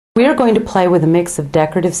We are going to play with a mix of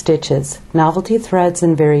decorative stitches, novelty threads,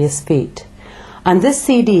 and various feet. On this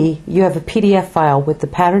CD, you have a PDF file with the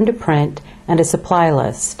pattern to print and a supply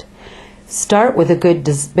list. Start with a good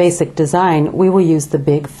basic design. We will use the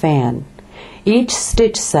big fan. Each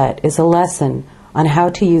stitch set is a lesson on how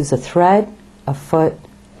to use a thread, a foot,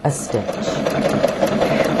 a stitch.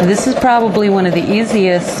 Now, this is probably one of the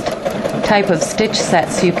easiest type of stitch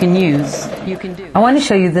sets you can use. I want to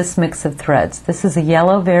show you this mix of threads. This is a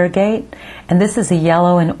yellow variegate and this is a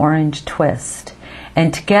yellow and orange twist.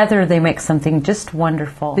 And together they make something just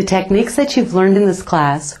wonderful. The techniques that you've learned in this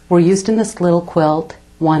class were used in this little quilt.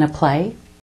 Want to play?